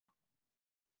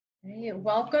Hey,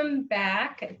 welcome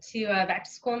back to Back to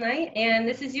School Night, and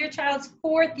this is your child's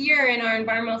 4th year in our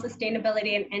Environmental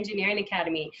Sustainability and Engineering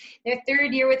Academy. Their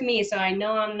 3rd year with me, so I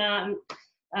know I'm not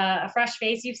a fresh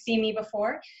face. You've seen me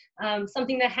before.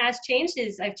 Something that has changed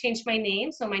is I've changed my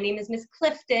name, so my name is Miss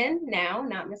Clifton now,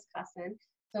 not Miss Cusson.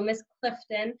 So Miss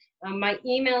Clifton. My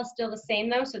email is still the same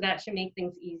though, so that should make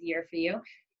things easier for you.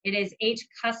 It is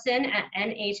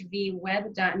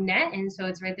hcusson@nhvweb.net, and so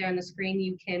it's right there on the screen.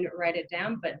 You can write it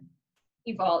down, but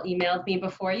you've all emailed me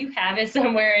before. You have it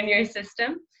somewhere in your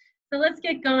system. So let's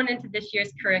get going into this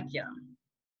year's curriculum.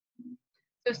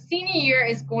 So senior year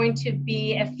is going to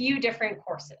be a few different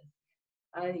courses.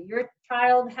 Your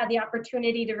child had the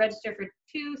opportunity to register for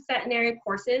 2 centenary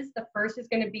courses. The first is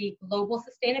going to be Global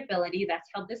Sustainability. That's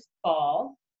held this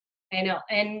fall, and it'll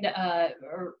end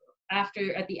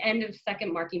at the end of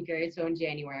second marking period, so in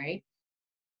January.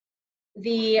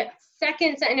 The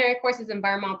second centenary course is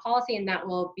Environmental Policy, and that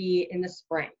will be in the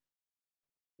spring.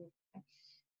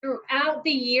 Throughout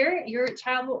the year, your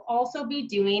child will also be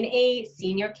doing a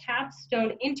senior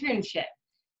capstone internship.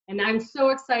 And I'm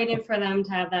so excited for them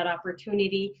to have that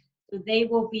opportunity. So they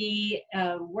will be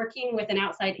working with an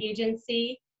outside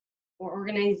agency or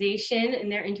organization in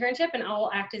their internship, and I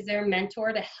will act as their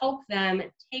mentor to help them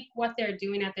take what they're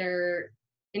doing at their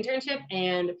internship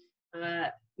and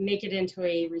make it into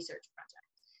a research project.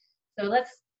 So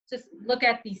let's just look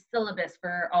at the syllabus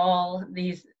for all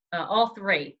these, all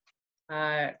 3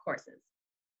 courses.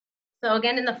 So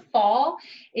again, in the fall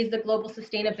is the Global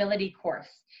Sustainability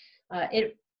course.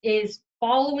 It is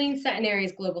following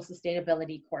Centenary's Global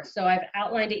Sustainability course. So I've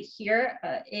outlined it here.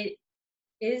 It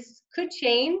could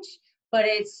change, but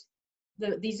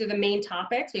these are the main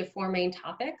topics. We have 4 main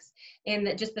topics, and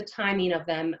just the timing of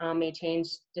them may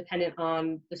change dependent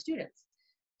on the students.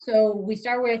 So we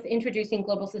start with introducing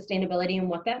global sustainability and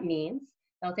what that means.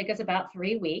 That'll take us about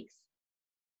 3 weeks.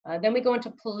 Then we go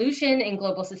into pollution and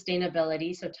global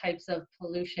sustainability, so types of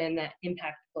pollution that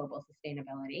impact global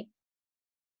sustainability.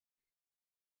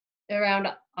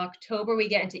 Around October, we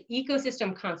get into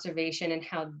ecosystem conservation and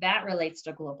how that relates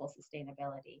to global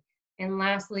sustainability. And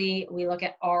lastly, we look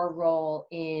at our role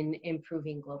in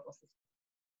improving global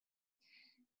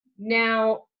sustainability.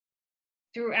 Now,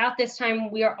 throughout this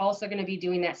time, we are also going to be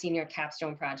doing that senior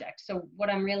capstone project. So what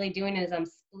I'm really doing is I'm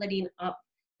splitting up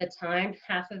the time.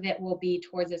 Half of it will be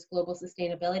towards this global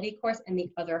sustainability course, and the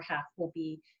other half will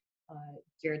be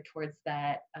geared towards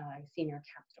that senior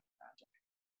capstone project.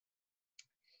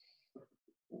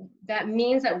 That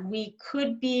means that we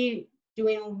could be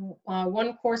doing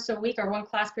 1 course a week or 1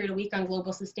 class period a week on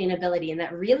global sustainability, and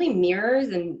that really mirrors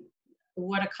and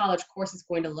what a college course is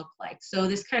going to look like. So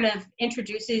this kind of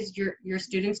introduces your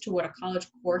students to what a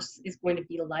college course is going to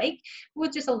be like,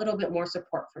 with just a little bit more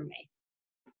support from me.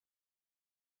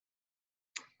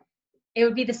 It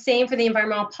would be the same for the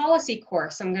environmental policy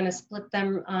course. I'm going to split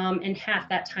them in half,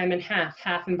 that time in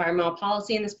half environmental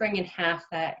policy in the spring and half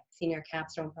that senior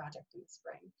capstone project in the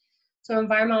spring. So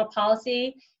environmental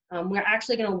policy, we're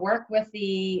actually going to work with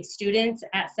the students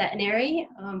at Centenary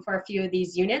for a few of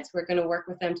these units. We're going to work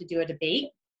with them to do a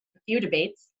few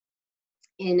debates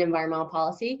in environmental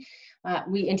policy.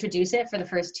 We introduce it for the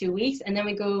first 2 weeks, and then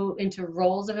we go into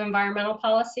roles of environmental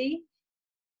policy.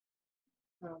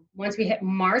 Once we hit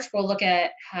March, we'll look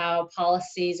at how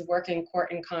policies work in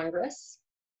court and Congress.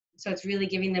 So it's really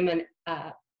giving them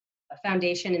a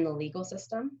foundation in the legal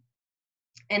system.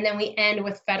 And then we end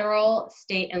with federal,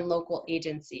 state, and local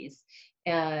agencies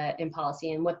in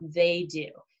policy and what they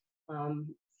do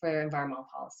for environmental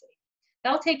policy.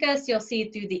 That'll take us, you'll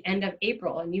see, through the end of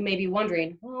April. And you may be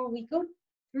wondering, well, we go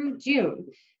through June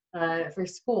for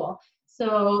school.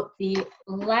 So the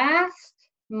last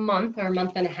month or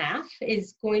month and a half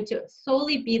is going to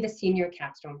solely be the senior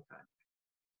capstone project.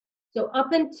 So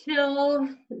up until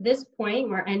this point,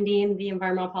 we're ending the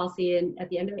environmental policy at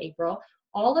the end of April.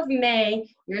 All of May,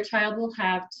 your child will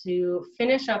have to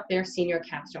finish up their senior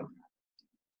capstone project.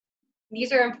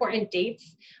 These are important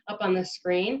dates up on the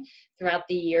screen throughout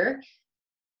the year.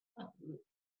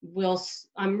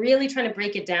 I'm really trying to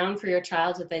break it down for your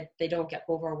child so that they don't get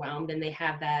overwhelmed and they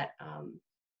have that,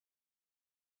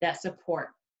 that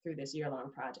support through this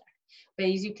year-long project. But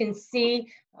as you can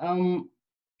see,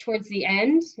 towards the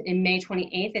end, in May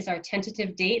 28th is our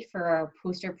tentative date for our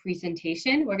poster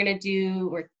presentation. We're trying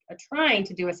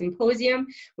to do a symposium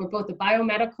where both the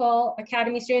Biomedical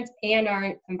Academy students and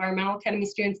our Environmental Academy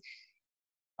students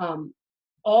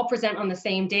all present on the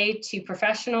same day to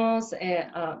professionals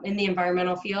in the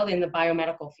environmental field and the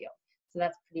biomedical field. So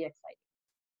that's pretty exciting.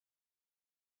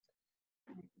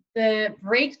 The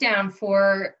breakdown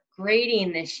for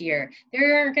grading this year,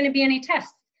 there aren't going to be any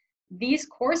tests. These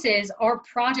courses are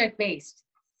project-based.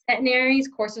 Centenary's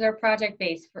courses are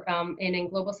project-based in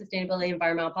global sustainability and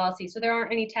environmental policy, so there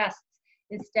aren't any tests.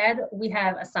 Instead, we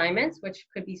have assignments, which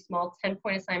could be small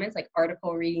 10-point assignments like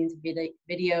article readings,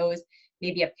 videos,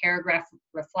 maybe a paragraph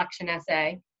reflection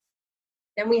essay.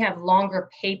 Then we have longer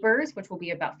papers, which will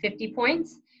be about 50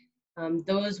 points.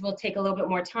 Those will take a little bit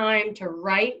more time to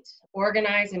write,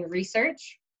 organize, and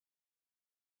research.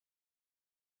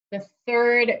 The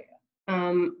third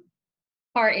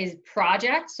part is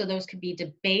projects. So those could be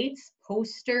debates,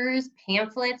 posters,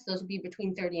 pamphlets. Those would be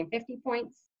between 30 and 50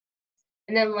 points.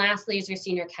 And then lastly is your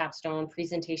senior capstone,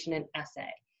 presentation, and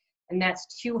essay. And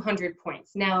that's 200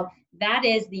 points. Now, that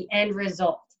is the end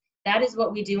result. That is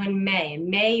what we do in May. In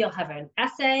May, you'll have an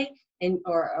essay,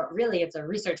 or really it's a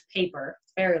research paper.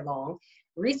 It's very long.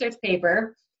 Research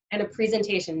paper and a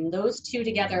presentation. Those two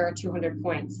together are 200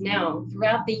 points. Now,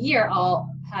 throughout the year,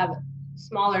 I'll have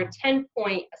smaller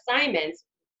 10-point assignments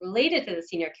related to the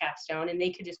senior capstone, and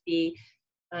they could just be,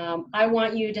 I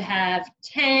want you to have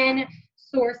 10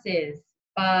 sources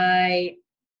by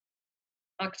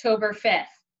October 5th.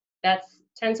 That's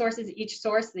 10 sources. Each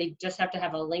source, they just have to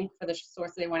have a link for the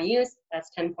source they want to use. That's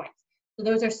 10 points. So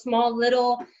those are small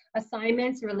little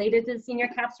assignments related to the senior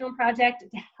capstone project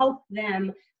to help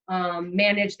them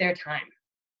manage their time.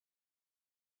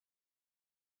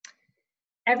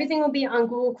 Everything will be on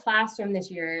Google Classroom this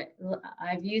year.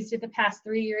 I've used it the past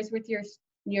 3 years with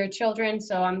your children,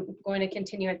 so I'm going to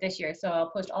continue it this year. So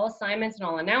I'll post all assignments and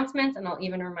all announcements, and I'll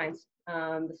even remind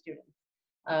the students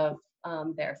of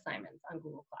their assignments on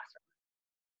Google Classroom.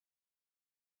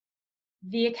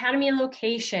 The Academy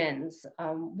locations,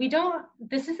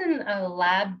 this isn't a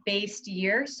lab-based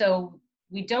year, so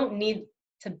we don't need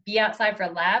to be outside for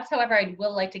labs. However, I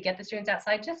will like to get the students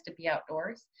outside just to be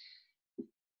outdoors.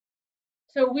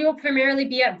 So we will primarily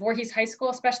be at Voorhees High School,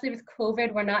 especially with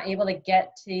COVID. We're not able to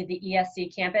get to the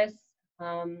ESEA campus.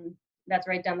 That's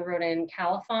right down the road in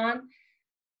Califon.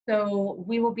 So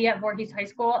we will be at Voorhees High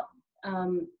School.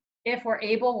 If we're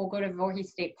able, we'll go to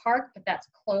Voorhees State Park, but that's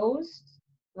closed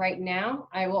right now.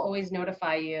 I will always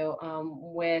notify you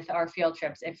with our field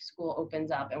trips if school opens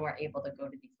up and we're able to go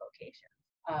to these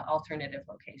locations, alternative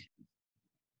locations.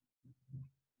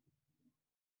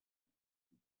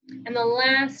 And the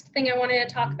last thing I wanted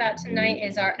to talk about tonight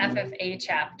is our FFA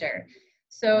chapter.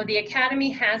 So the Academy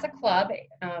has a club.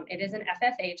 It is an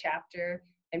FFA chapter.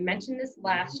 I mentioned this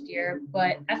last year,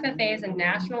 but FFA is a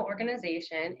national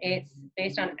organization. It's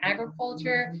based on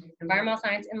agriculture, environmental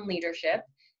science, and leadership.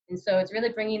 And so it's really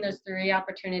bringing those 3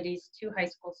 opportunities to high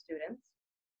school students.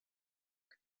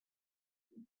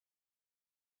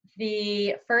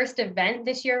 The first event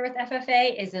this year with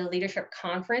FFA is a leadership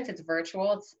conference. It's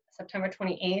virtual. It's September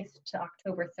 28th to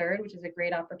October 3rd, which is a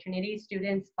great opportunity.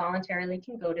 Students voluntarily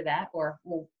can go to that or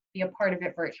will be a part of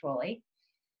it virtually.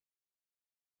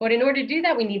 But in order to do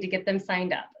that, we need to get them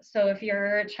signed up. So if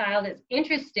your child is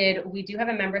interested, we do have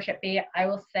a membership fee. I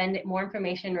will send more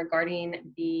information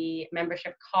regarding the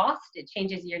membership cost. It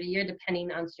changes year to year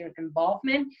depending on student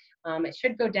involvement. It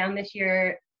should go down this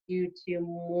year due to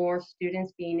more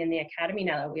students being in the Academy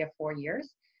now that we have 4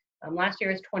 years. Last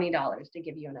year was $20 to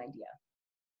give you an idea.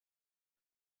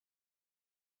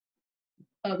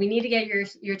 But we need to get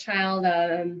your child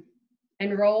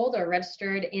enrolled or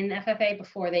registered in FFA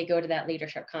before they go to that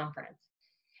leadership conference.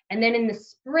 And then in the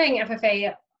spring,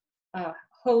 FFA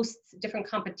hosts different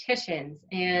competitions,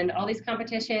 and all these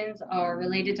competitions are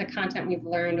related to content we've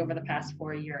learned over the past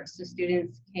 4 years. So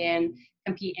students can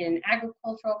compete in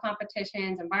agricultural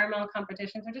competitions, environmental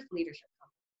competitions, or just leadership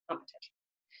competitions.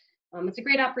 It's a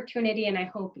great opportunity, and I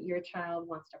hope your child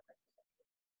wants to participate.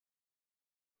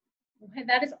 Okay,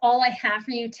 that is all I have for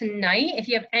you tonight. If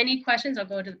you have any questions, I'll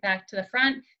go back to the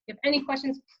front. If you have any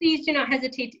questions, please do not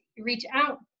hesitate to reach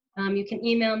out. You can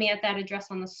email me at that address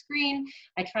on the screen.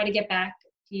 I try to get back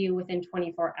to you within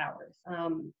 24 hours,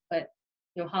 but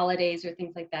holidays or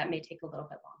things like that may take a little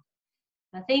bit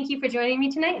long. Thank you for joining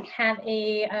me tonight, and have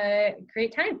a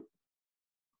great time.